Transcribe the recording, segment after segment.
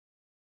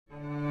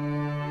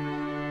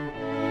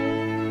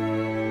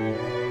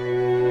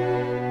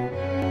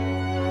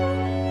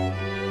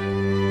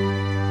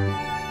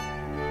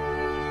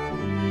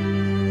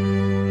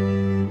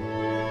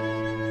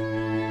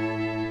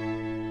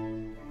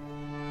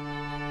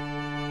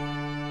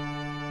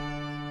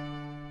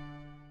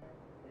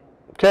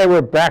Okay,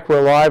 we're back.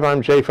 We're live.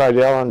 I'm Jay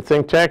Fidel on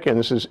Think Tech, and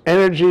this is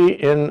Energy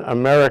in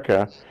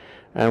America.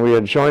 And we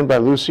are joined by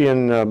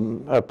Lucian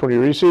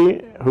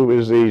Pugliaresi, who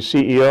is the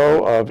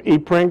CEO of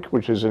EPRINC,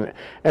 which is an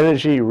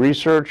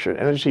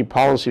energy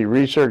policy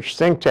research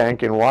think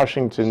tank in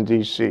Washington,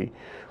 D.C.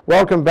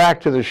 Welcome back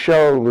to the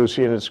show,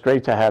 Lucian. It's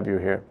great to have you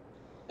here.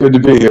 Good to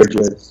be here,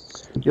 Jay.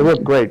 You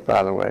look great,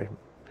 by the way.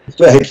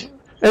 Thanks.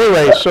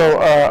 Anyway, so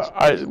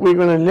we're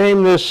going to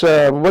name this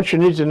What You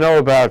Need to Know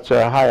About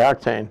High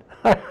Octane.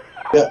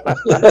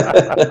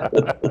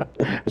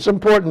 It's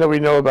important that we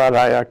know about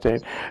high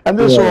octane. And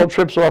this all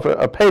trips off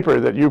a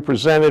paper that you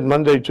presented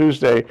Monday,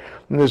 Tuesday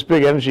in this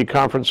big energy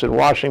conference in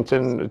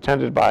Washington,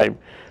 attended by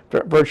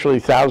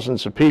virtually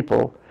thousands of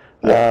people.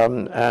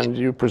 And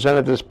you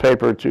presented this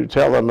paper to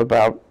tell them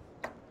about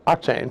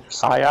octane,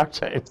 high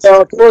octane.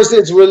 Of course,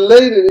 it's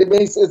related.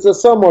 It's a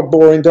somewhat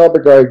boring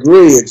topic, I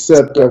agree,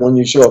 except when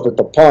you show up at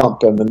the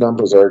pump and the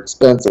numbers are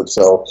expensive.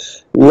 So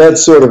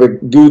let's sort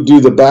of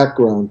do the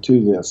background to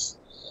this.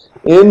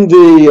 In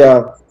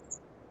the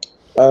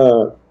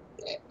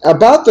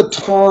about the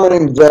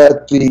time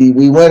that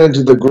we went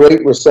into the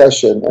Great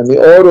Recession and the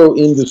auto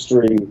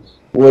industry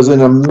was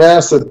in a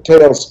massive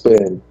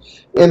tailspin.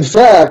 In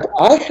fact,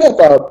 I have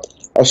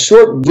a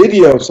short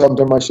video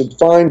sometime I should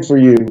find for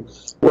you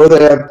where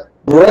they have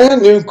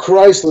brand new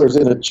Chryslers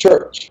in a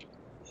church,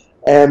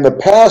 and the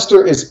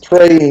pastor is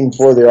praying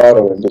for the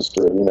auto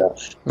industry. You know,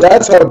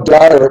 that's how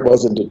dire it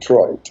was in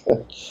Detroit.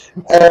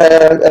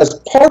 And as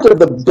part of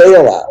the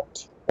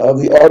bailout of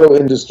the auto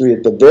industry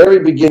at the very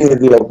beginning of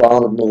the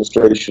Obama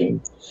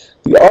administration,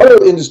 the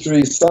auto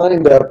industry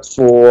signed up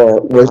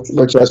for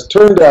which has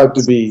turned out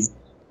to be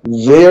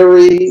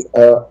very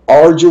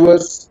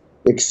arduous,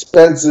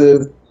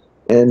 expensive,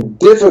 and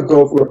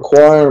difficult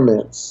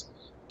requirements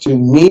to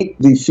meet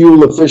the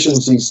fuel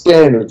efficiency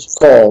standards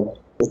called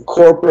the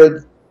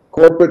corporate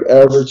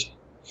average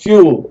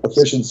fuel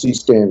efficiency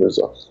standards,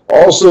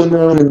 also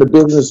known in the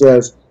business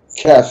as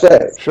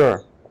CAFE.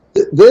 Sure.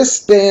 This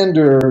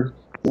standard,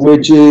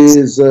 which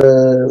is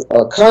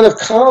kind of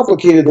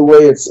complicated the way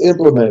it's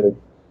implemented,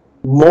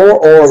 more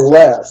or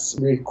less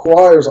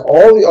requires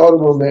all the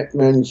automobile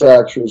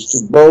manufacturers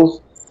to both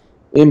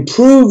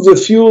improve the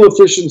fuel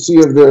efficiency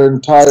of their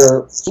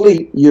entire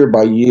fleet year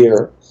by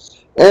year,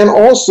 and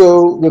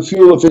also the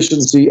fuel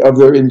efficiency of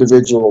their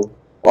individual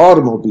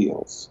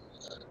automobiles.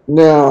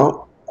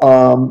 Now,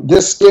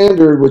 this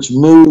standard, which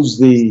moves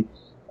the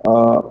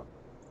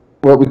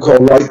what we call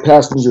light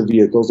passenger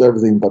vehicles,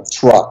 everything but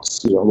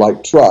trucks,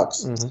 light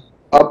trucks,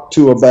 up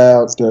to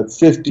about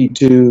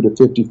 52 to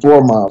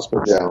 54 miles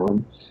per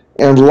gallon,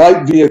 and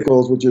light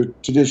vehicles, which are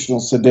traditional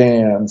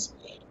sedans,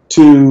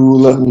 to,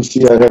 let me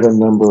see, I have a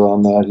number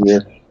on that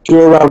here,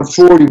 to around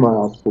 40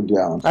 miles per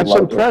gallon. That's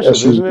impressive,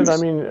 isn't it? I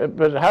mean,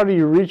 but how do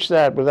you reach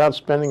that without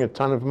spending a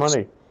ton of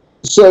money?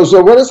 So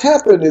what has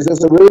happened is,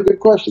 that's a really good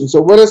question. So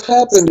what has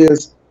happened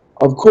is,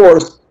 of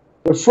course,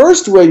 the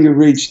first way you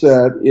reach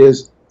that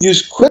is you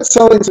quit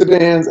selling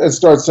sedans and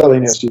start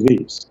selling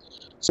SUVs.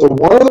 So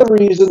one of the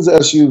reasons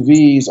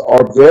SUVs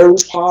are very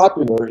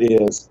popular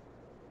is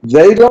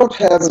they don't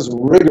have as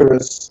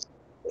rigorous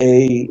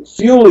a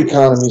fuel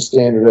economy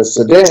standard as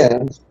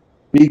sedans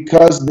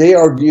because they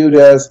are viewed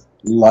as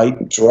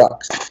light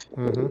trucks.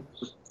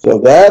 So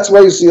that's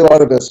why you see a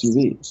lot of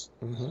SUVs.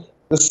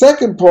 The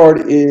second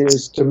part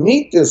is, to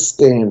meet this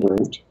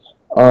standard,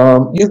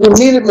 you can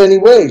meet it many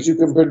ways. You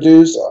can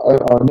produce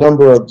a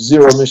number of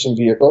zero-emission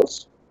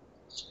vehicles.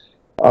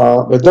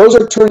 But those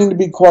are turning to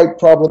be quite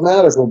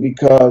problematical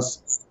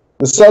because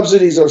the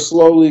subsidies are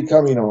slowly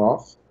coming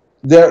off,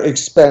 they're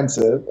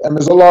expensive, and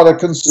there's a lot of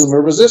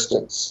consumer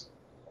resistance.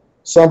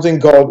 Something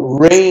called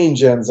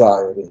range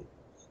anxiety.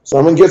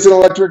 Someone gets an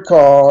electric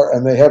car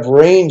and they have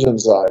range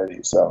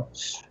anxiety,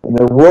 and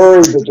they're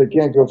worried that they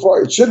can't go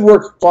far. It should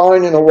work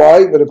fine in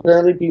Hawaii, but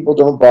apparently people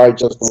don't buy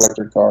just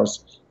electric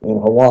cars in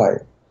Hawaii.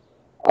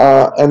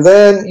 And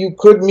then you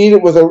could meet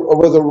it with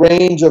a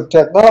range of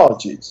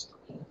technologies.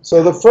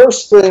 So the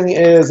first thing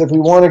is, if we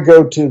want to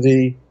go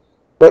to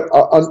but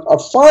a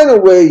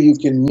final way you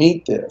can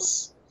meet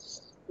this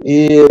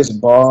is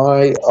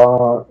by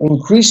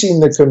increasing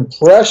the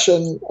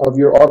compression of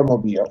your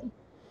automobile.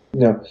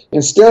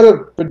 Instead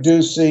of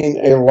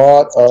producing a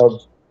lot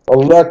of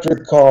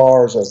electric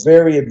cars or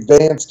very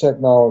advanced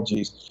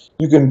technologies,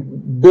 you can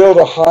build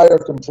a higher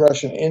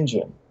compression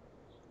engine.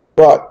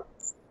 But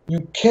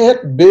you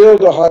can't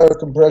build a higher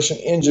compression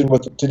engine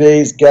with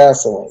today's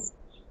gasoline.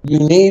 You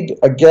need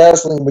a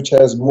gasoline which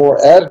has more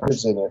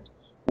additives in it,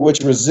 which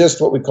resist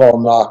what we call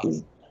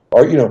knocking.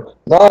 Or,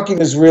 knocking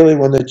is really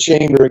when the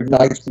chamber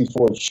ignites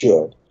before it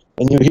should,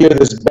 and you hear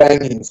this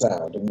banging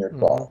sound in your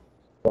car,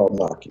 called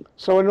knocking.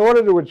 So in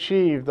order to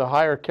achieve the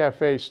higher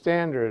CAFE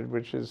standard,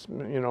 which is,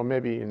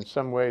 maybe in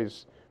some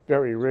ways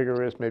very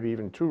rigorous, maybe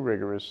even too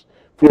rigorous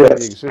for the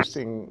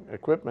existing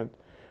equipment,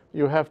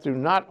 you have to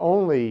not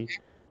only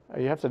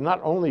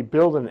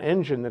build an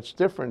engine that's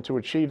different to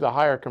achieve the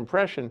higher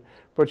compression,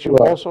 but you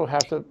also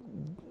have to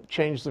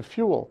change the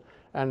fuel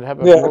and have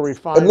a more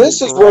refined. And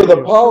this is where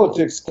the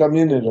politics come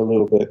in a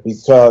little bit,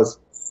 because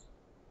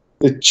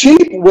The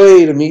cheap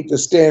way to meet the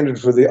standard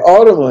for the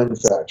auto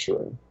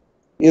manufacturer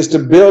is to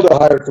build a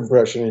higher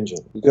compression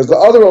engine, because the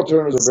other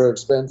alternatives are very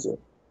expensive.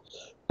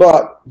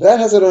 But that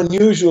has an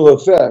unusual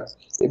effect.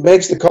 It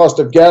makes the cost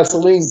of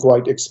gasoline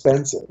quite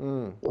expensive.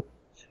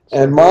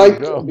 And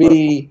might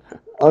be,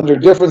 under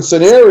different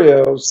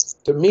scenarios,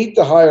 to meet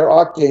the higher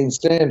octane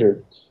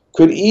standard,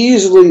 could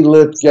easily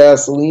lift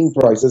gasoline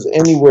prices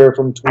anywhere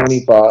from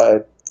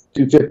 25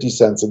 to 50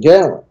 cents a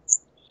gallon.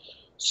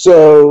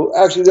 So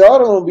actually the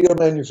automobile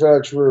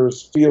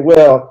manufacturers feel,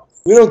 well,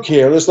 we don't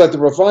care, let's let the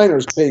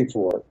refiners pay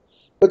for it.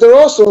 But they're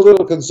also a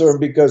little concerned,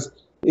 because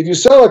if you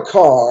sell a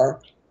car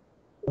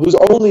whose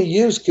only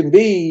use can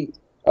be,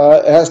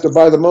 has to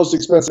buy the most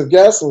expensive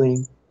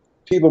gasoline,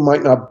 people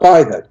might not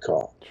buy that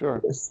car.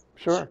 Sure,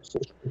 sure.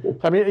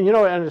 I mean, you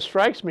know, and it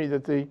strikes me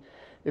that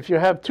if you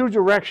have two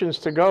directions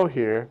to go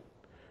here,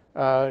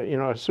 you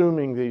know,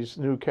 assuming these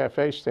new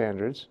CAFE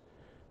standards,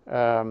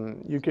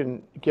 you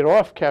can get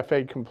off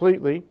CAFE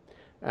completely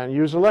and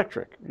use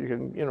electric. You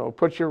can, you know,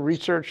 put your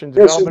research and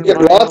development. Yes,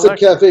 you get lots of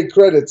CAFE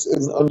credits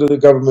under the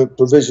government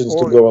provisions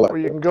to go electric. Or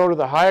you can go to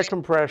the higher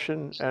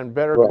compression and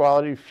better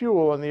quality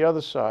fuel on the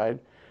other side.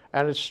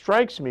 And it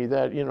strikes me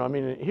that, you know, I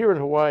mean, here in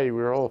Hawaii,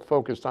 we're all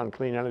focused on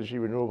clean energy,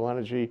 renewable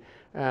energy,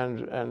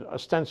 and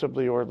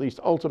ostensibly, or at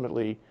least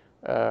ultimately,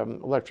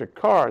 electric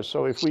cars.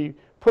 So if we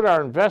put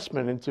our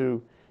investment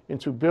into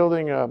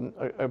building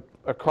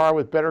a car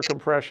with better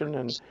compression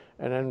and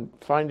then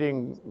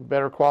finding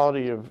better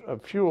quality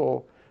of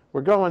fuel,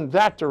 we're going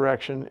that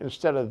direction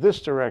instead of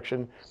this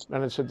direction,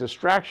 and it's a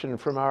distraction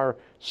from our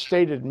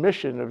stated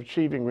mission of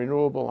achieving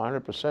renewable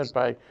 100%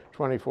 by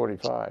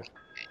 2045.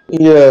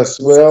 Yes,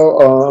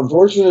 well,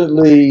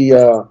 unfortunately,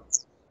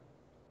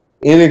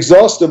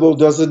 inexhaustible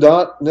does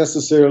not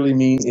necessarily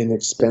mean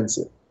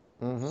inexpensive.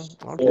 Okay.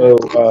 So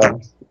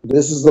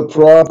this is the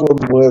problem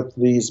with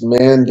these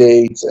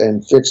mandates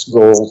and fixed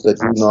goals that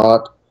do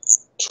not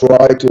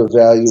try to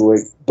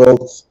evaluate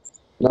both,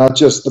 not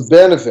just the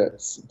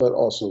benefits, but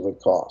also the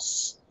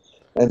costs.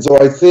 And so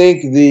I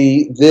think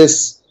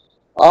this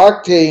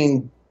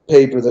octane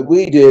paper that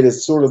we did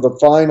is sort of the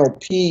final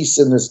piece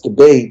in this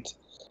debate.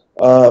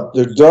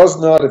 There does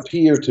not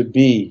appear to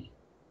be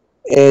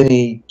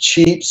any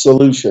cheap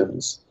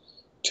solutions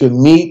to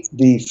meet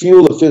the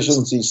fuel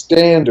efficiency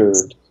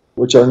standard,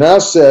 which are now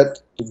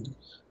set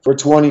for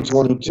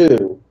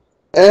 2022.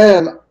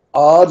 And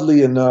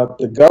oddly enough,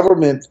 the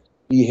government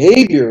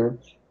behavior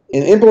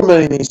in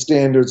implementing these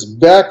standards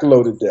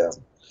backloaded them.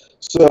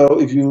 So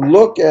if you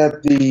look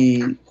at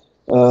the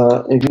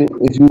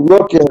if you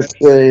look at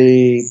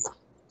the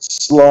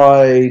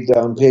slide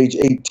on page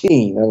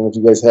 18, I don't know if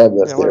you guys have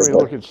that. Yeah, why don't we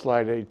look at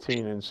slide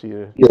 18 and see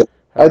it. Yeah,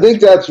 I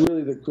think that's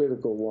really the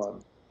critical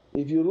one.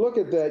 If you look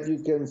at that, you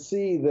can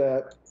see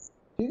that if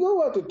you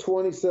go out to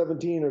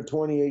 2017 or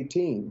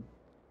 2018,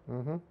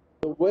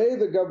 the way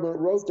the government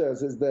wrote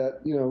this is that,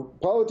 you know,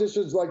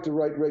 politicians like to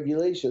write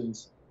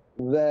regulations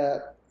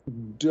that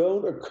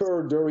don't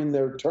occur during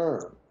their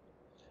term.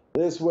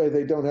 This way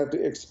they don't have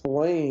to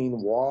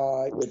explain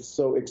why it's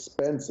so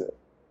expensive.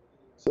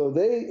 So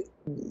and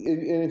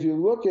if you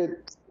look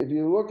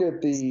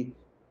at the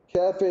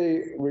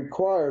CAFE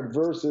required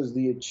versus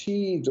the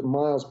achieved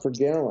miles per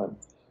gallon,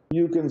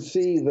 you can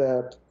see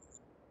that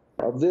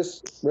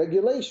this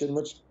regulation,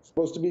 which is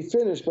supposed to be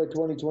finished by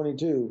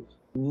 2022,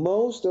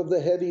 most of the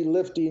heavy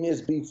lifting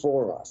is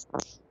before us.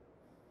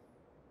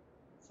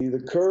 See, the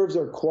curves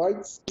are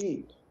quite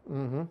steep.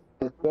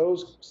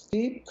 Those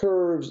steep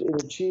curves in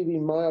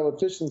achieving mile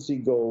efficiency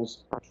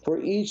goals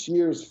for each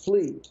year's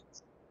fleet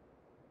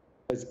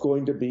is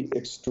going to be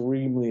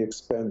extremely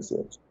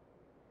expensive.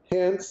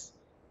 Hence,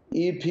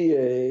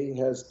 EPA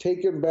has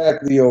taken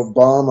back the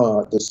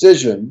Obama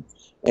decision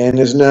and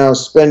is now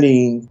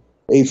spending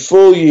a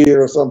full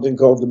year of something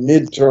called the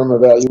midterm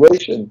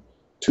evaluation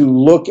to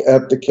look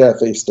at the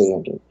CAFE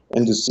standard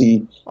and to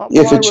see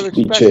if it should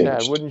be changed.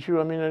 That, wouldn't you?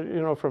 I mean,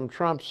 you know, from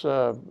Trump's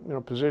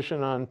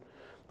position on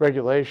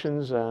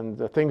regulations and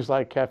things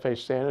like CAFE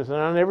standards and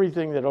on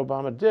everything that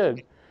Obama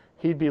did,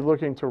 he'd be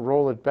looking to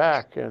roll it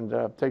back and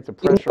take the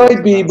pressure off. It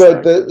might be,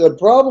 but the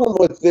problem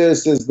with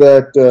this is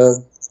that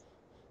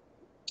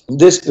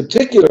this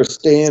particular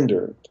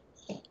standard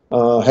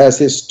has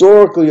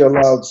historically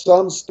allowed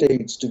some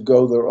states to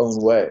go their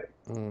own way.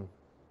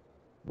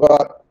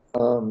 But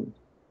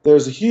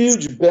there's a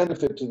huge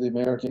benefit to the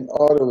American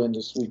auto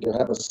industry to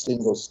have a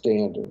single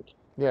standard.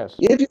 Yes.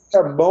 If you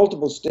have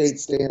multiple state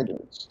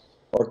standards,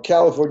 or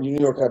California, New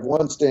York have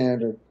one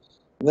standard,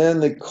 then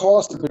the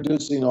cost of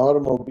producing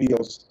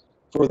automobiles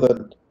for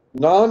the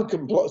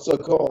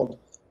so-called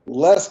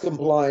less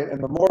compliant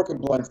and the more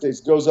compliant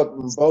states goes up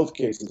in both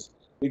cases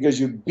because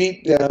you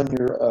beat down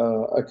your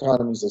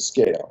economies of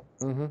scale.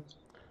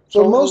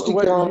 So most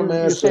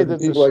economists and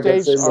people like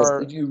that say,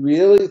 look, if you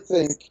really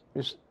think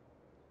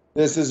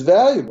this is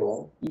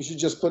valuable, you should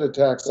just put a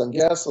tax on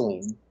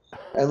gasoline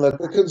and let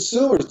the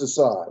consumers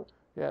decide.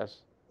 Yes.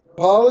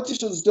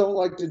 Politicians don't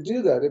like to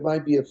do that. It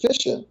might be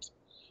efficient,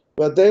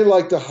 but they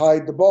like to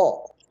hide the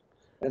ball.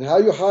 And how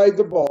you hide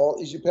the ball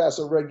is you pass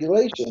a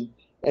regulation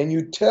And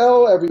you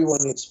tell everyone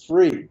it's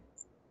free,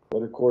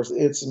 but of course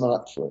it's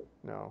not free.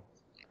 No.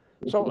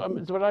 So,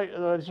 but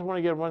I just want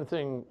to get one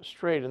thing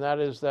straight, and that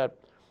is that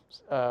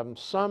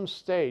some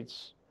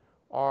states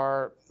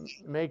are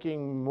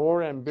making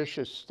more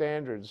ambitious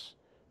standards,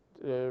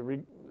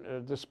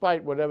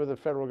 despite whatever the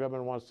federal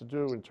government wants to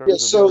do in terms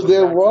Yes, of so rolling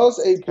there back was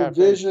the a CAFE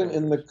provision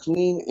in the standards.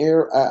 Clean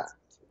Air Act,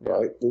 Yeah.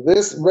 right?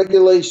 This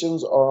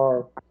regulations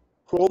are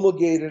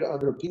promulgated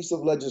under a piece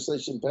of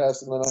legislation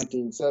passed in the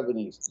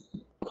 1970s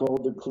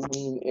called the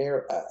Clean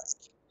Air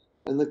Act.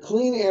 And the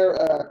Clean Air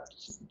Act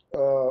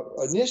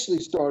initially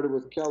started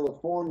with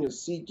California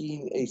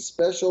seeking a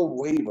special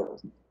waiver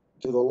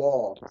to the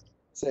law,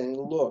 saying,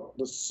 look,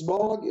 the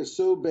smog is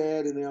so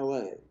bad in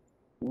LA,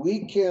 we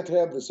can't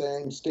have the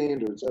same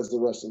standards as the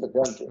rest of the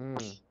country.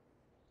 Mm.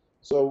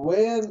 So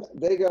when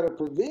they got a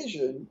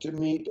provision to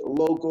meet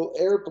local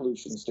air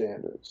pollution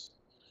standards,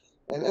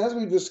 and as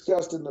we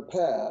discussed in the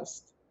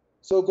past,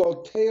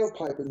 so-called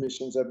tailpipe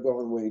emissions have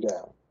gone way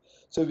down.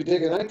 So if you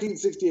take a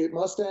 1968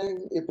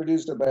 Mustang, it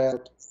produced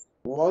about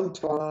 1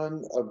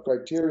 ton of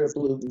criteria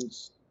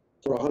pollutants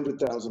for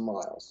 100,000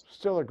 miles.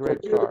 Still a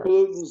great Criteria car.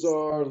 pollutants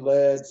are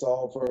lead,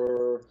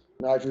 sulfur,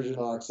 nitrogen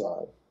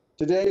oxide.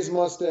 Today's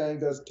Mustang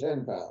does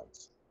 10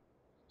 pounds.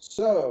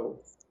 So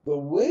the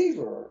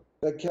waiver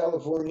that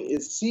California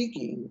is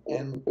seeking,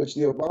 and which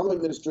the Obama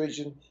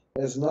administration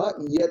has not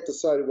yet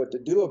decided what to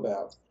do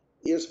about,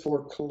 is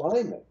for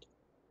climate,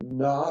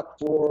 not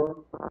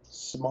for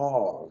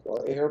smog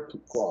or air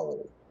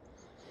quality.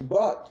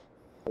 But,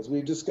 as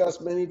we've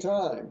discussed many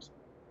times,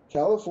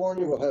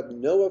 California will have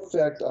no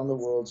effect on the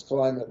world's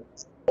climate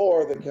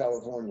or the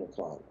California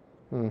climate.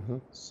 Mm-hmm.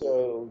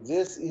 So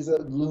this is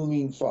a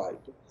looming fight.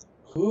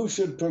 Who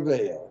should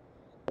prevail?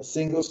 A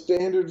single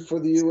standard for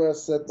the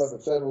U.S. set by the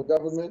federal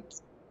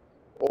government,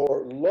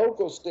 or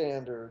local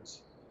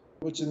standards,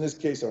 which in this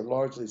case are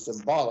largely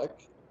symbolic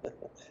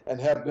and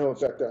have no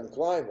effect on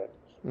climate,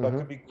 but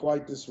could be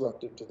quite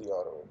disruptive to the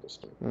auto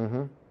industry.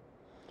 Mm-hmm.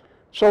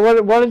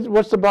 So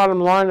what's the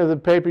bottom line of the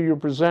paper you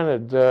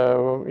presented? The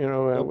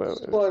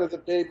bottom line of the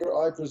paper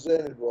I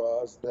presented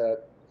was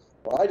that,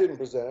 well, I didn't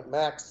present it,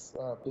 Max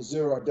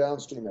Pizzero, our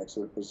downstream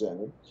expert,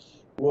 presented,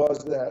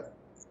 was that,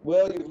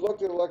 well, you've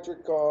looked at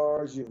electric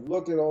cars, you've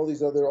looked at all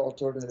these other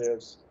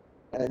alternatives,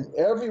 and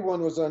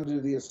everyone was under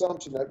the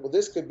assumption that, well,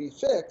 this could be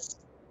fixed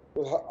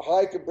with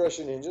high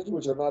compression engines,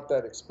 which are not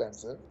that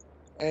expensive,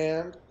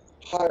 and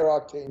higher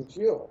octane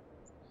fuel.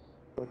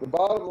 But the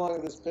bottom line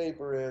of this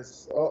paper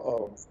is,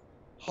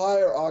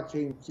 higher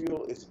octane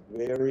fuel is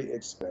very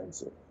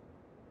expensive.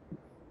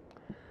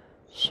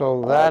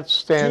 So that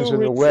stands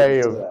in the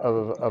way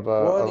of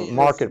a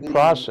market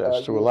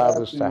process to allow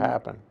this to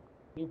happen.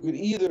 You could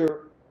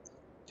either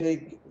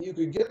you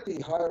could get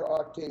the higher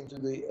octane through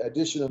the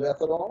addition of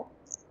ethanol,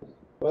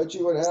 but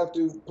you would have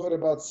to put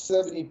about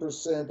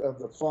 70% of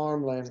the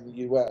farmland in the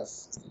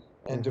U.S.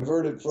 and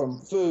divert it from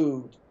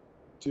food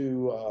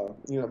to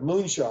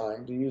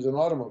moonshine to use in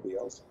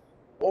automobiles,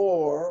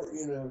 or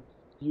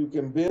you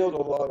can build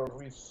a lot of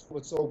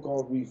what's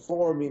so-called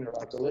reforming or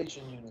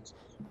alkylation units,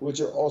 which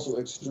are also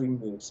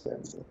extremely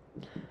expensive.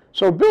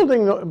 So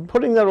putting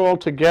that all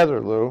together,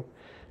 Lou,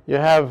 you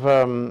have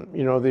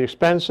the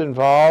expense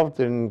involved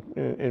in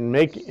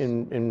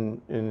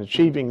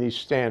achieving these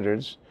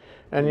standards,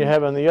 and you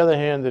have on the other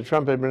hand the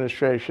Trump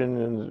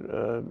administration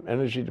and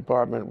Energy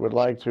Department would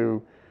like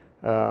to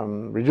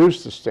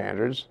reduce the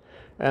standards,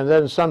 and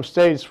then some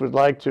states would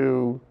like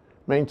to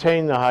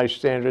maintain the high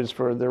standards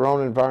for their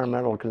own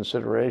environmental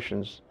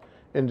considerations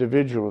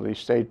individually,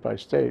 state by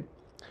state.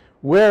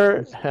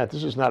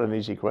 This is not an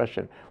easy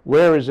question,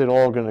 where is it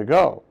all going to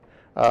go?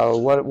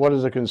 What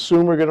is the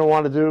consumer going to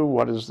want to do?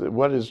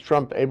 What is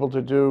Trump able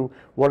to do?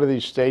 What are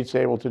these states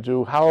able to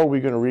do? How are we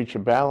going to reach a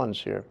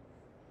balance here?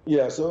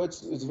 Yeah, so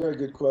it's a very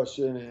good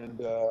question,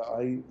 and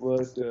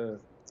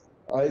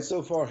I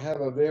so far have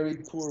a very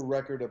poor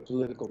record of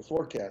political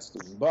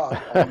forecasting,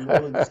 but I'm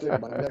willing to stick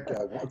my neck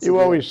out once You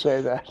again, always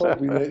say that.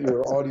 hoping that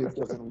your audience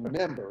doesn't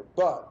remember.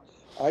 But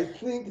I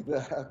think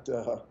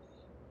that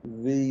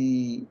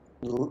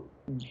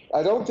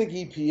I don't think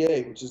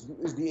EPA, which is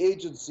the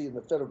agency in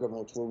the federal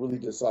government which will really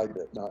decide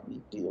that, not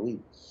DOE.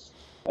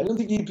 I don't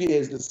think EPA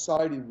has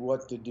decided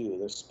what to do.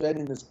 They're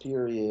spending this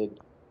period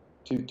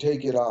to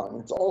take it on.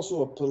 It's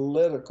also a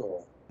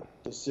political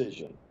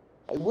decision.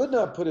 I would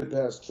not put it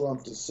past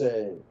Trump to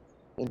say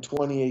in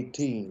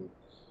 2018,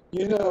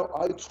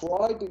 I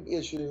tried to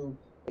issue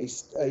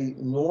a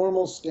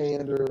normal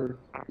standard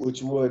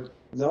which would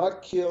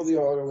not kill the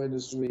auto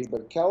industry,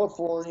 but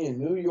California and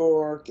New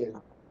York and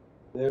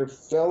their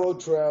fellow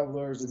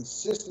travelers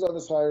insisted on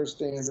this higher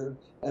standard,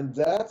 and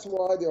that's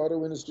why the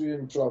auto industry is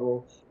in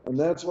trouble, and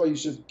that's why you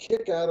should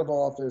kick out of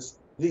office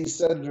these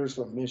senators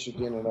from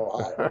Michigan and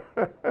Ohio.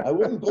 I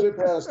wouldn't put it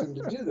past him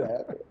to do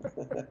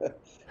that.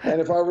 And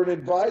if I were an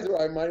advisor,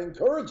 I might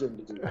encourage him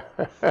to do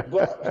that.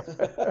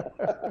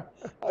 But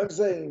I'm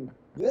saying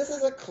this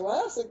is a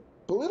classic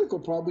political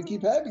problem we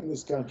keep having in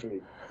this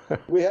country.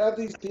 We have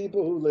these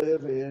people who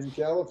live in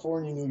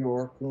California, New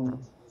York,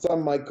 whom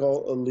some might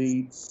call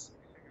elites,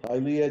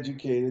 highly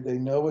educated. They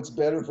know it's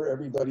better for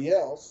everybody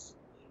else.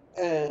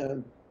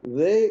 And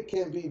they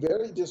can be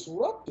very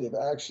disruptive,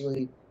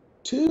 actually,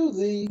 to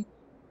the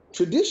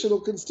traditional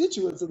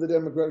constituents of the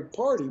Democratic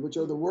Party, which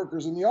are the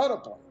workers and the auto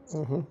parties.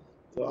 Mm-hmm.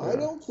 So I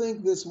don't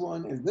think this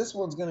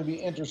one's going to be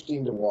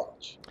interesting to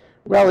watch.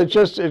 Well,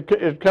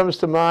 it comes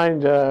to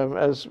mind,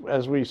 as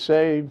we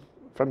say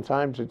from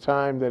time to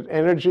time, that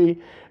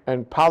energy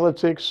and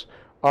politics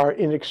are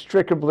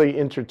inextricably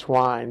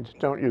intertwined,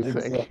 don't you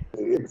think?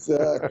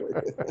 Exactly.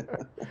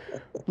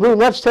 Lou,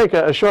 let's take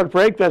a short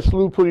break. That's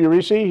Lou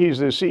Pugliaresi. He's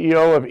the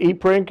CEO of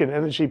EPRINC, an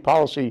energy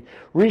policy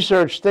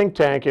research think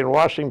tank in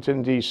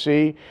Washington,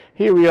 D.C.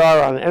 Here we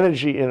are on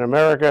Energy in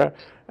America,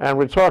 and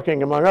we're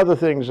talking, among other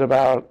things,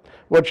 about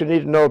what you need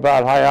to know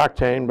about high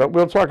octane, but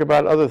we'll talk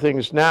about other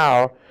things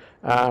now.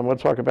 We'll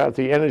talk about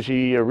the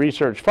Energy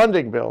Research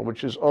Funding Bill,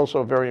 which is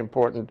also very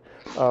important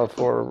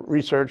for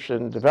research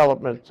and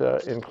development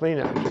in clean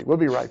energy. We'll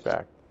be right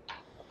back.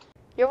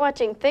 You're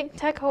watching Think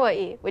Tech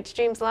Hawaii, which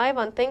streams live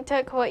on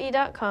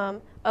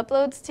thinktechhawaii.com,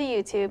 uploads to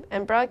YouTube,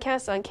 and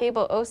broadcasts on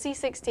cable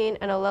OC16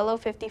 and Olelo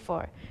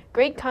 54.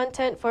 Great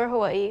content for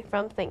Hawaii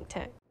from Think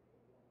Tech.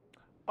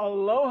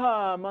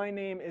 Aloha, my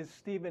name is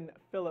Stephen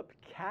Philip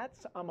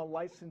Katz. I'm a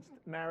licensed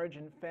marriage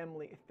and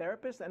family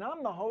therapist, and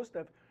I'm the host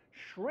of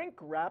Shrink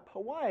Wrap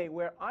Hawaii,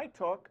 where I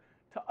talk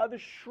to other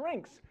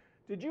shrinks.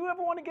 Did you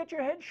ever want to get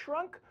your head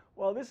shrunk?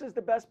 Well, this is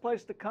the best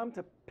place to come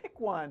to pick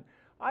one.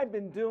 I've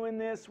been doing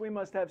this. We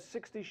must have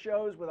 60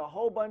 shows with a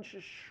whole bunch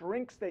of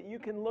shrinks that you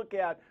can look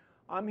at.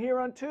 I'm here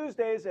on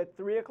Tuesdays at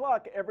 3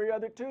 o'clock every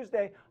other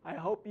Tuesday. I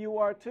hope you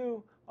are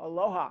too.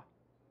 Aloha.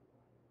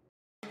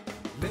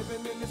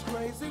 Living in this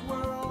crazy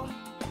world,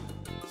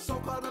 so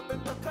caught up in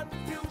the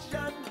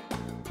confusion,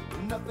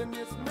 nothing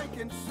is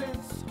making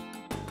sense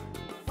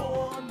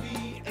for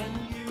me and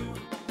you.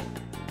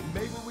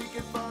 Maybe we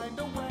can find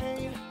a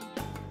way.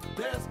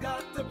 There's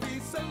got to be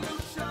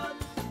solution.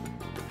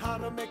 How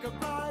to make a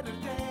brighter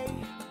day.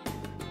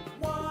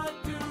 What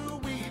do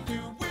we do?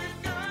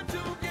 We've got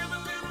to give a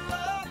little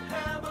love,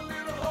 have a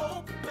little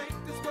hope, make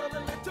this world a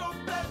little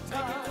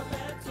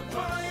better.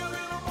 Try a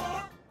little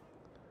more.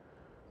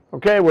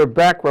 Okay, we're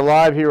back. We're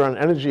live here on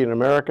Energy in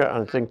America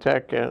on Think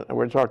Tech, and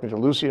we're talking to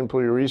Lucian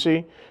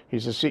Pugliaresi.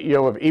 He's the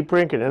CEO of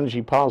EPRINC, an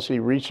energy policy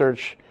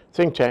research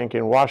think tank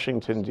in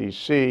Washington,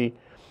 D.C.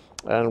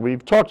 And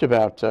we've talked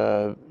about,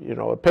 a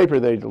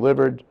paper they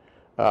delivered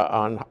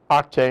on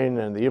octane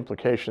and the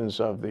implications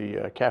of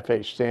the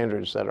CAFE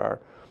standards that are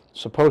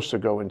supposed to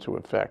go into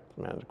effect.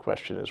 And the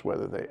question is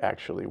whether they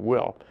actually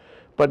will.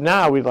 But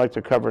now we'd like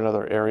to cover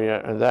another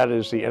area, and that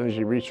is the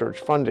Energy Research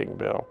Funding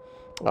Bill,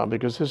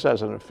 because this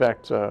has an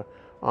effect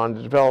on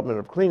the development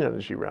of clean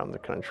energy around the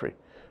country.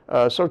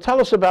 So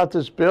tell us about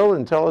this bill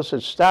and tell us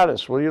its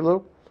status, will you,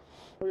 Lou?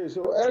 Okay,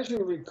 so as you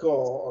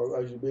recall, or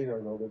as you may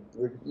not know,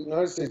 the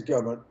United States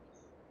government,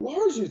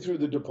 largely through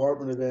the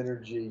Department of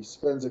Energy,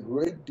 spends a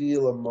great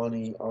deal of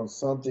money on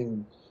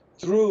something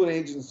through an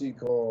agency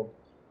called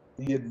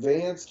the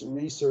Advanced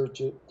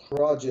Research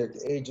Project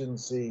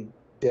Agency-Energy.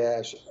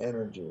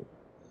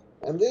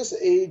 And this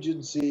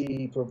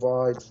agency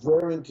provides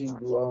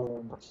guaranteed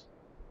loans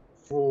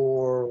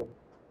for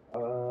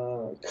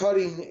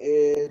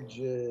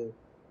cutting-edge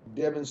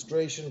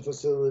demonstration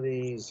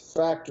facilities,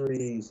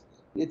 factories.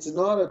 It's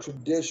not a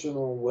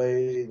traditional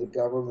way the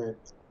government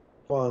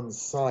funds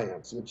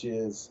science, which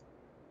is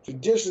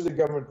traditionally the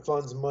government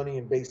funds money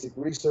in basic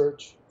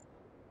research,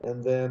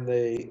 and then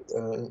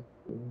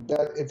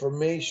that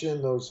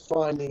information, those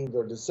findings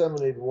are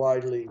disseminated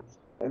widely,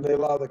 and they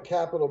allow the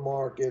capital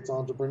markets,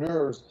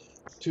 entrepreneurs,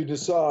 to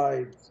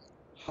decide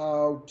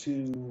how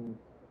to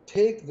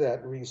take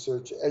that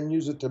research and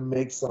use it to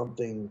make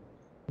something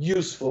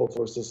useful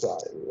for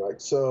society,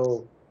 right?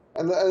 So,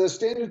 and the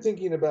standard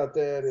thinking about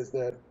that is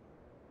that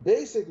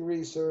basic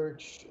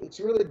research, it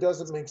really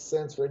doesn't make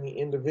sense for any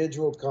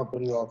individual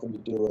company often to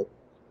do it,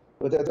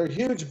 but that there are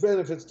huge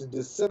benefits to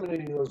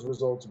disseminating those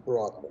results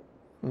broadly.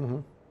 Mm-hmm.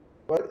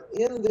 But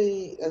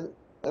and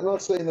I'm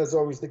not saying that's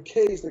always the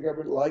case, the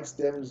government likes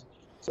demos,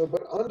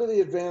 but under the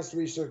Advanced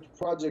Research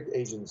Project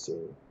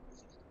Agency,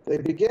 they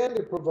began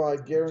to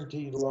provide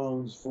guaranteed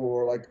loans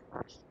for like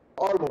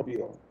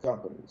automobile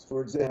companies.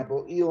 For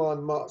example,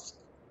 Elon Musk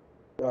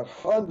got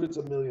hundreds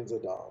of millions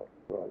of dollars,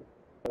 right,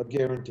 of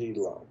guaranteed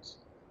loans.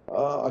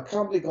 A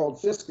company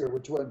called Fisker,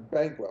 which went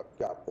bankrupt,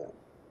 got them.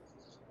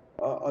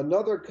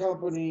 Another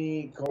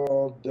company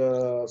called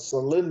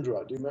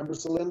Solyndra. Do you remember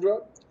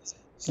Solyndra?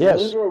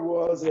 Yes. Solyndra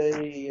was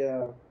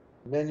a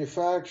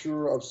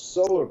manufacturer of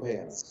solar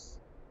panels,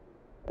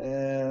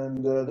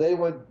 and they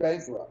went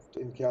bankrupt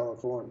in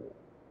California.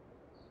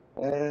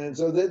 And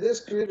so this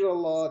created a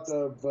lot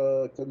of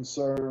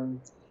concern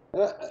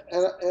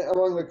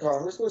among the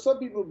Congress, where some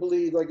people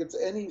believe, like it's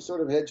any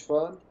sort of hedge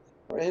fund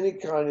or any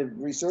kind of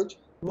research,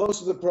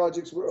 most of the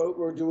projects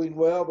were doing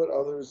well, but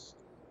others,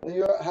 and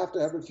you have to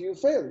have a few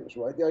failures,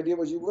 right? The idea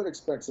was you would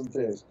expect some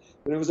failures,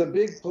 but it was a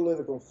big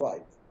political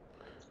fight.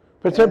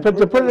 But to put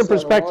it in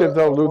perspective,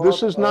 though, Lou,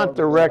 this is not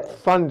direct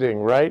funding,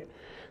 right?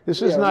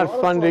 This is Yeah, a not lot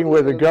of funding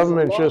where the and there's a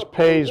government lot just of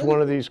pays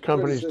one of political these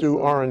companies to do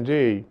criticism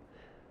R&D.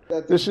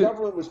 that the This is-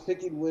 government was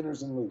picking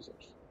winners and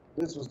losers.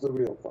 This was the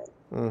real part.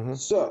 Mhm.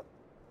 So,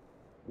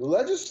 the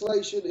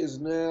legislation is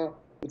now,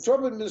 the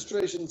Trump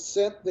administration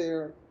sent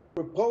their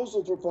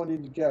proposal for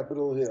funding to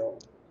Capitol Hill.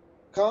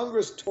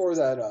 Congress tore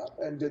that up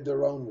and did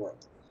their own work.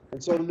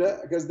 And so,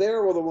 because they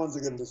were the ones that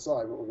are going to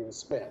decide what we're going to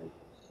spend.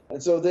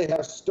 And so they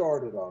have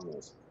started on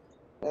this.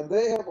 And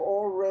they have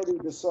already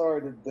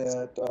decided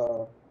that,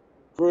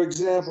 for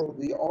example,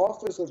 the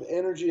Office of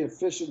Energy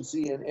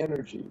Efficiency and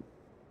Energy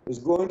is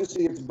going to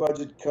see its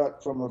budget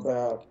cut from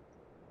about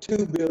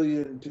 $2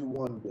 billion to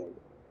 $1 billion.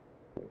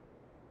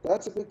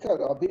 That's a big cut.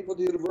 People at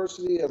the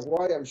University of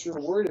Hawaii, I'm sure,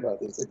 are worried about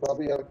this. They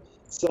probably have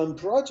some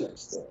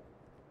projects there.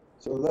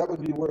 So that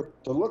would be worth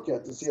to look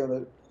at to see how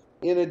that.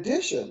 In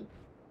addition,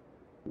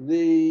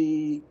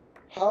 the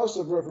House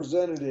of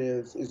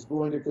Representatives is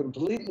going to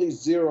completely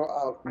zero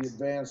out the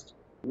Advanced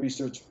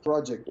Research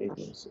Project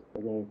Agency.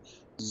 They're going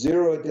to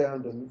zero it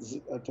down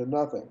to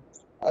nothing.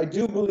 I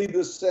do believe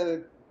the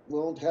Senate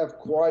won't have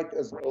quite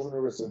as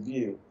onerous a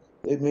view.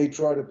 They may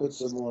try to put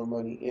some more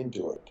money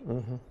into it.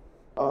 Mhm.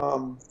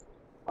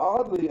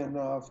 Oddly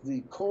enough,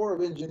 the Corps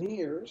of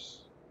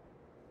Engineers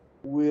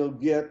will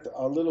get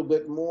a little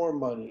bit more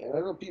money. And I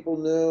don't know if people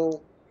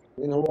know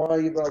in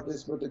Hawaii about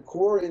this, but the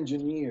Corps of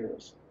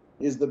Engineers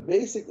is the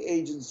basic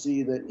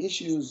agency that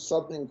issues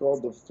something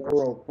called the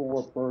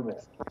 404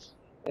 permit.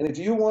 And if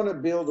you want to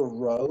build a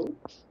road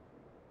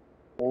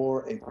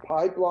or a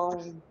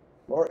pipeline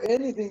or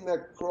anything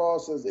that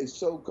crosses a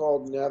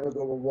so-called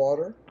navigable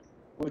water,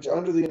 which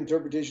under the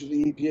interpretation of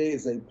the EPA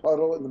is a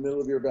puddle in the middle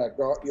of your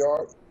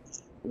backyard,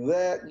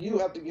 that you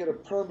have to get a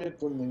permit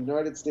from the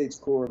United States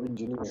Corps of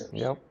Engineers.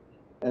 Yep.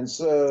 And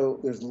so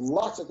there's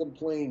lots of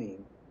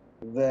complaining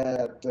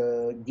that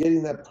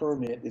getting that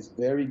permit is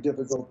very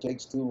difficult,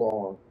 takes too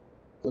long.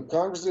 So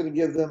Congress is going to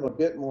give them a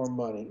bit more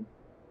money.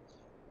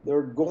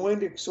 They're going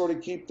to sort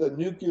of keep the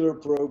nuclear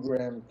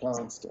program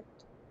constant.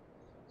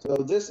 So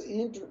this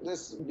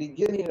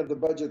beginning of the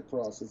budget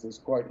process is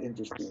quite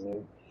interesting.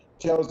 It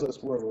tells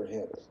us where we're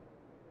headed.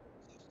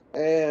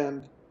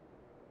 And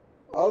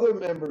other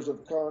members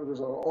of Congress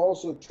are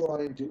also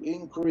trying to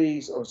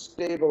increase or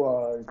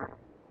stabilize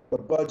the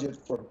budget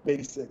for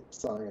basic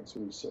science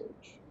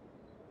research.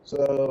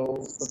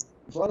 So the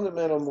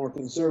fundamental, more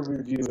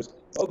conservative view is,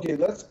 okay,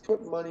 let's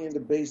put money into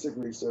basic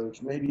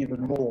research, maybe even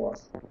more,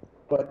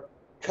 but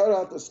cut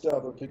out the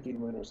stuff of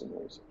picking winners and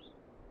losers.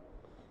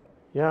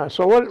 Yeah.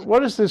 So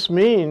what does this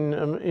mean?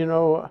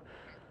 To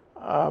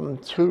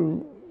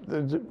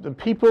the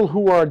people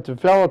who are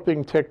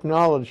developing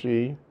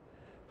technology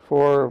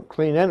for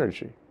clean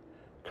energy?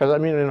 Because I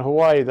mean, in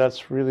Hawaii,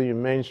 that's really a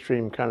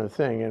mainstream kind of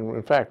thing, and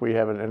in fact, we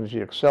have an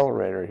energy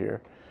accelerator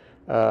here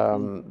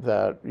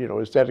that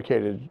is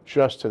dedicated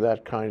just to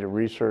that kind of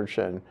research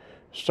and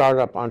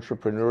startup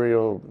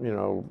entrepreneurial,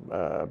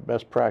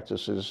 best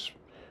practices,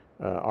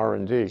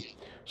 R&D.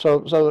 So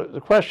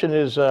the question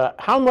is,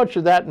 how much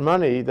of that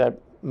money that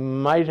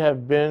might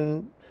have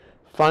been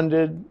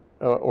funded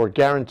or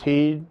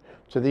guaranteed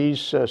to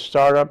these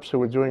startups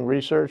who are doing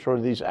research, or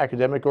these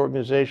academic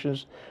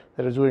organizations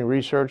that are doing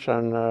research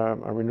on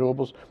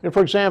renewables?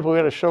 For example, we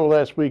had a show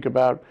last week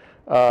about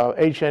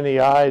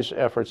HNEI's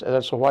efforts,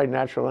 that's Hawaii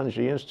Natural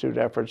Energy Institute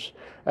efforts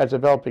at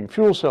developing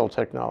fuel cell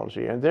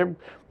technology, and they're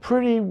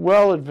pretty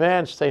well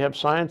advanced. They have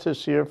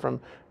scientists here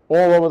from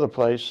all over the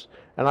place,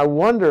 and I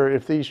wonder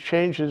if these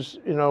changes,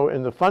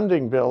 in the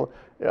funding bill,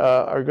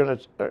 are going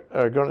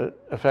to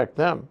affect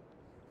them.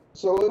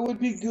 So it would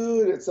be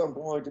good at some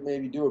point to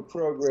maybe do a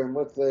program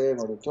with them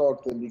or to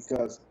talk to them,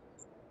 because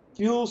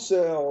fuel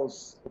cell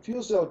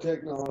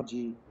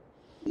technology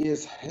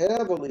is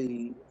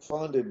heavily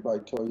funded by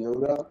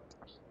Toyota,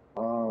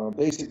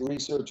 basic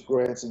research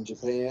grants in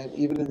Japan,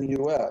 even in the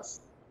U.S.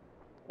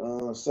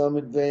 Some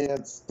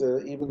advanced,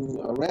 even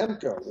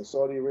Aramco, the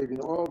Saudi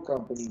Arabian oil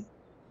company,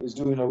 is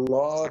doing a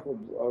lot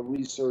of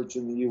research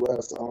in the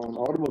U.S. on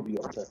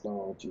automobile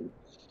technology.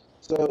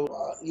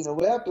 So,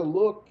 we have to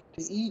look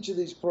to each of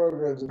these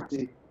programs and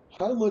see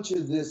how much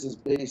of this is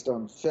based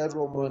on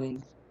federal money,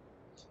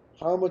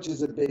 how much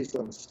is it based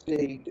on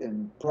state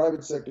and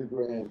private sector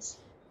grants,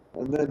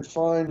 and then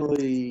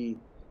finally,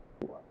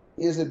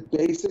 is it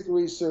basic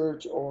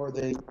research or are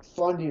they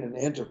funding an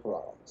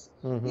enterprise?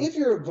 Mm-hmm. If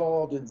you're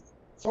involved in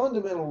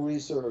fundamental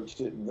research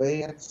to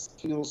advance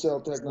fuel cell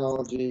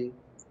technology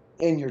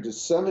and you're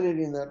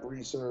disseminating that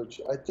research,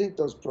 I think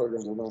those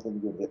programs are not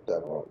going to get hit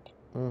that hard.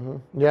 Mm-hmm.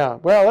 Yeah,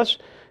 well, that's,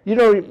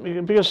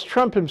 because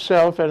Trump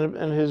himself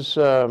and his,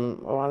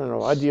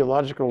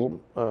 ideological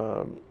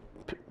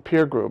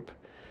peer group,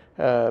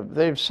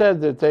 they've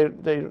said that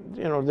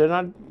they're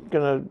not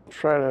going to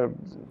try to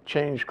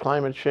change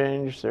climate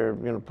change. They're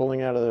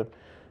pulling out of the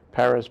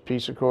Paris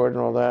Peace Accord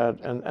and all that,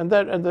 and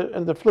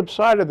the flip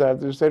side of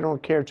that is they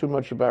don't care too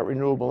much about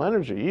renewable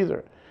energy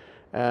either.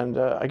 And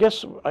I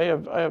guess I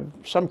have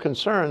some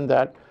concern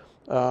that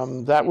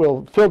that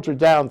will filter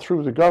down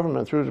through the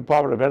government, through the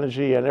Department of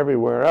Energy and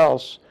everywhere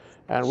else,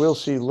 and we'll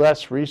see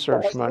less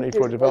research money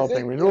for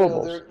developing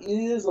renewables. There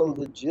is a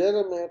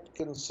legitimate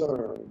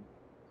concern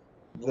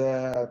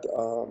that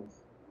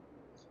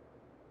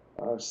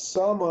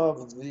some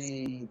of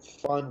the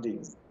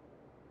funding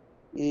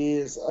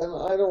is, and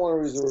I don't want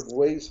to use the word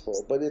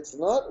wasteful, but it's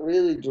not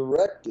really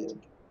directed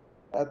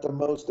at the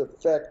most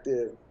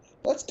effective.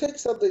 Let's take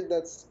something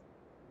that's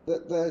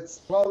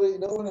probably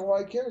no one in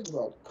Hawaii cares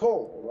about,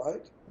 coal,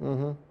 right?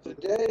 Mm-hmm.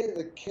 Today,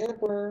 the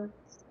Kemper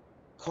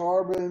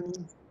carbon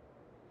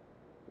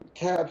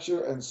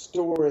capture and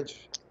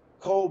storage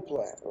coal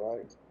plant,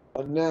 right,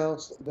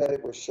 announced that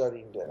it was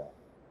shutting down.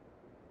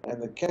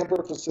 And the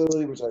Kemper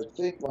facility, which I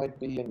think might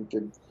be in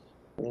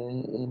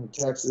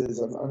Texas,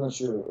 I'm not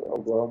sure,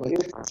 Oklahoma,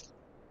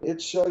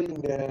 it's shutting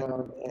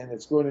down, and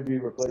it's going to be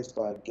replaced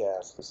by a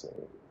gas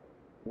facility.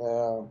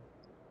 Now,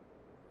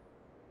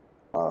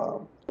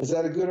 is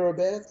that a good or a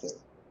bad thing?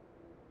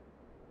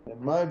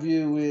 And my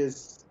view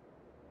is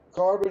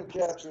carbon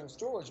capture and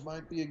storage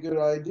might be a good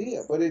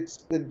idea, but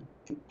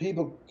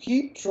people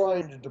keep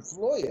trying to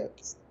deploy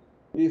it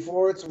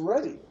before it's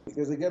ready,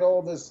 because they get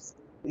all this,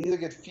 they either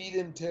get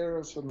feed-in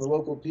tariffs from the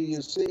local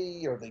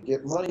PUC or they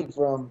get money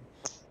from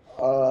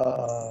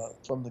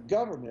the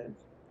government.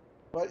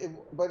 But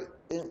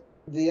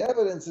the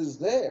evidence is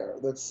there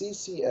that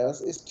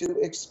CCS is too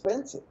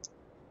expensive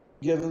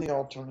given the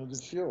alternative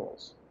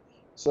fuels.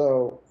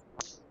 So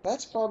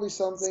that's probably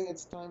something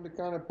it's time to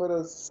kind of put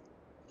a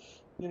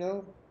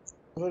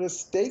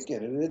stake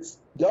in it. It's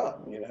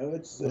done,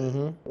 It's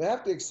we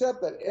have to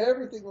accept that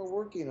everything we're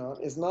working on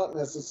is not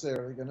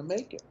necessarily going to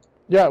make it.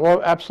 Yeah,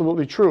 well,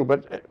 absolutely true.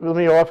 But let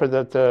me offer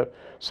that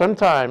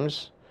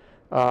sometimes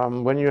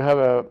when you have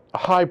a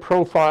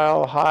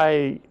high-profile,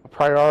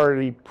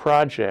 high-priority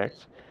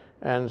project,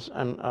 and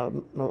a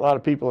lot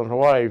of people in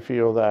Hawaii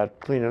feel that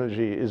clean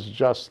energy is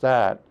just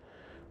that,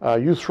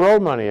 you throw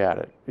money at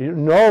it. You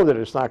know that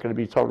it's not going to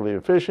be totally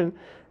efficient.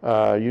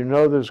 You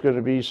know there's going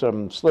to be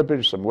some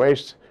slippage, some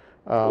waste.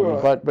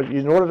 But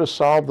in order to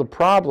solve the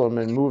problem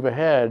and move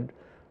ahead,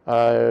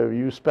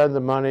 you spend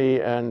the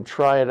money and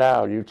try it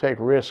out. You take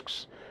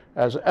risks,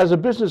 as a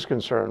business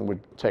concern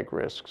would take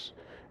risks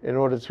in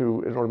order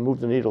to move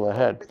the needle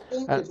ahead. I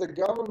think if the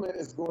government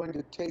is going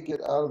to take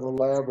it out of the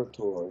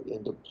laboratory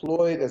and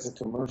deploy it as a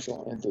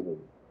commercial entity,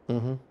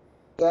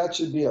 that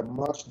should be a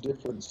much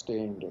different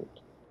standard.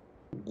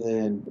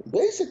 Then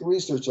basic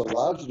research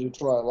allows you to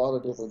try a lot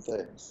of different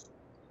things.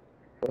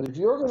 But if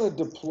you're going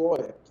to deploy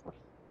it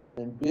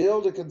and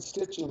build a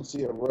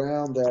constituency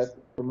around that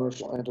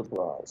commercial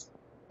enterprise,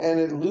 and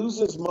it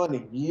loses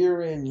money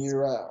year in,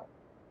 year out.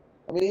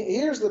 I mean,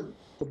 here's the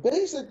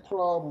basic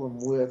problem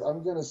with,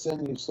 I'm going to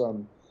send you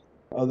some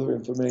other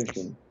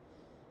information.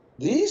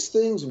 These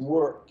things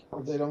work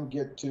if they don't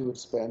get too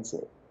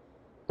expensive.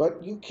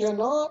 But you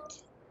cannot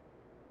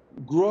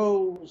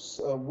grow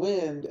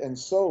wind and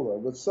solar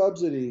with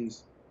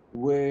subsidies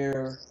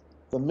where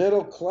the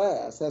middle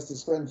class has to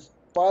spend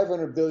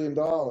 $500 billion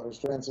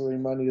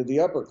transferring money to the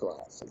upper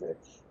class. Okay?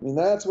 I mean,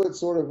 that's what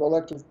sort of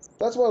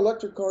that's why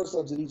electric car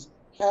subsidies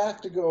have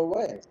to go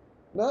away.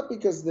 Not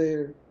because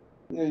they're,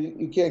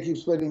 you can't keep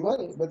spending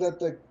money, but that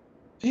the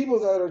people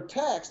that are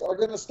taxed are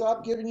going to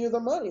stop giving you the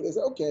money. They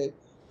say, okay,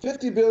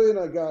 $50 billion,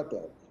 I got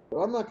that. But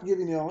I'm not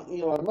giving you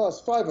Elon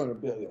Musk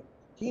 $500 billion.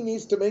 He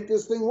needs to make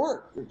this thing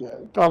work. Okay?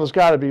 Well, there's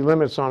got to be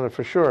limits on it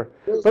for sure.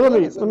 But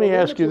let me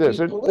ask you this: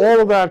 all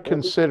of that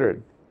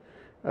considered,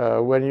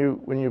 when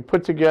you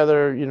put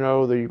together,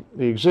 the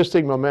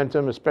existing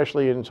momentum,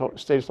 especially in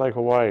states like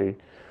Hawaii,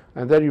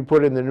 and then you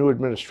put in the new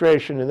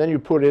administration, and then you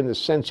put in the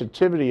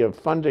sensitivity of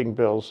funding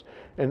bills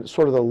and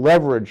sort of the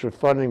leverage of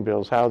funding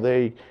bills, how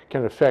they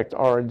can affect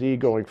R&D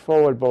going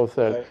forward, both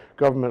at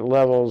government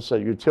levels,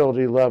 at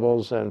utility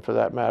levels, and for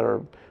that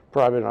matter,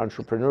 private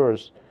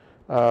entrepreneurs.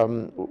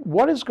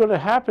 What is going to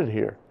happen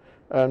here?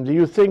 Do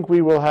you think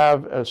we will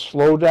have a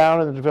slowdown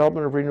in the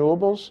development of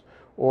renewables,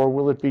 or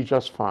will it be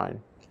just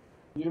fine?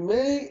 You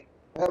may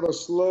have a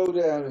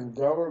slowdown in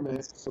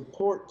government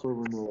support for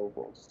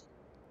renewables.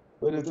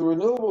 But if the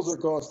renewables are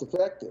cost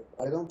effective,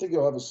 I don't think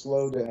you'll have a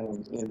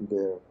slowdown in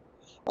there.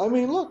 I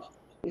mean, look,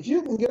 if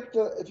you can get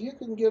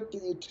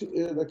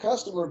the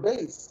customer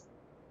base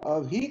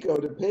of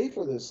HECO to pay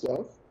for this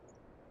stuff,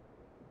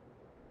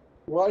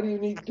 why do you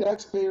need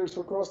taxpayers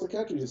from across the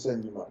country to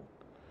send you money?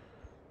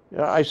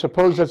 I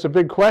suppose that's a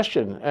big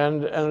question,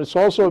 and it's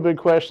also a big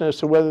question as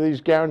to whether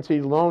these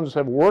guaranteed loans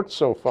have worked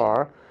so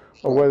far,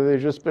 or whether they've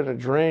just been a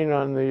drain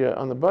on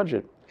the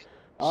budget.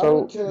 I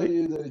will tell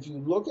you that if you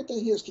look at the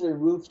history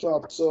of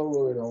rooftop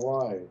solar in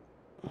Hawaii,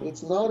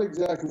 it's not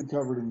exactly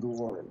covered in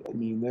glory. I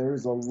mean, there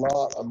is a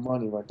lot of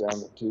money went down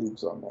the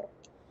tubes on that.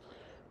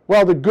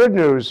 Well, the good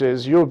news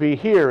is you'll be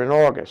here in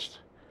August.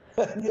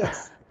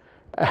 Yes.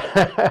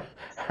 I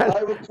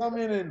will come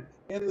in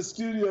in the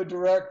studio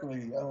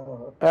directly.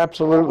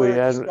 Absolutely,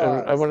 I'll and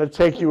wear I want to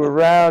take you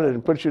around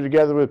and put you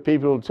together with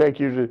people who take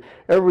you to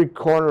every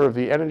corner of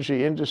the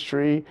energy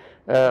industry,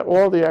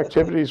 all the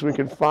activities we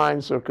can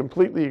find, so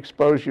completely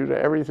expose you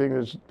to everything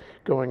that's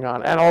going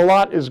on. And a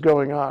lot is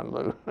going on,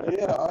 Lou.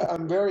 Yeah,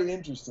 I'm very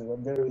interested.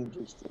 I'm very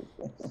interested.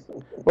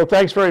 Well,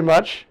 thanks very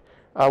much.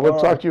 We'll All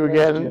talk right, to you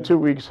thanks, again Jim. 2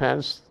 weeks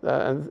hence.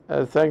 And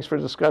thanks for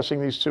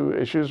discussing these two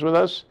issues with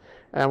us.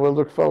 And we'll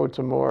look forward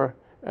to more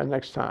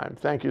next time.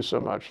 Thank you so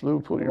much. Lou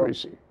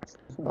Pugliaresi.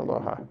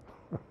 Aloha.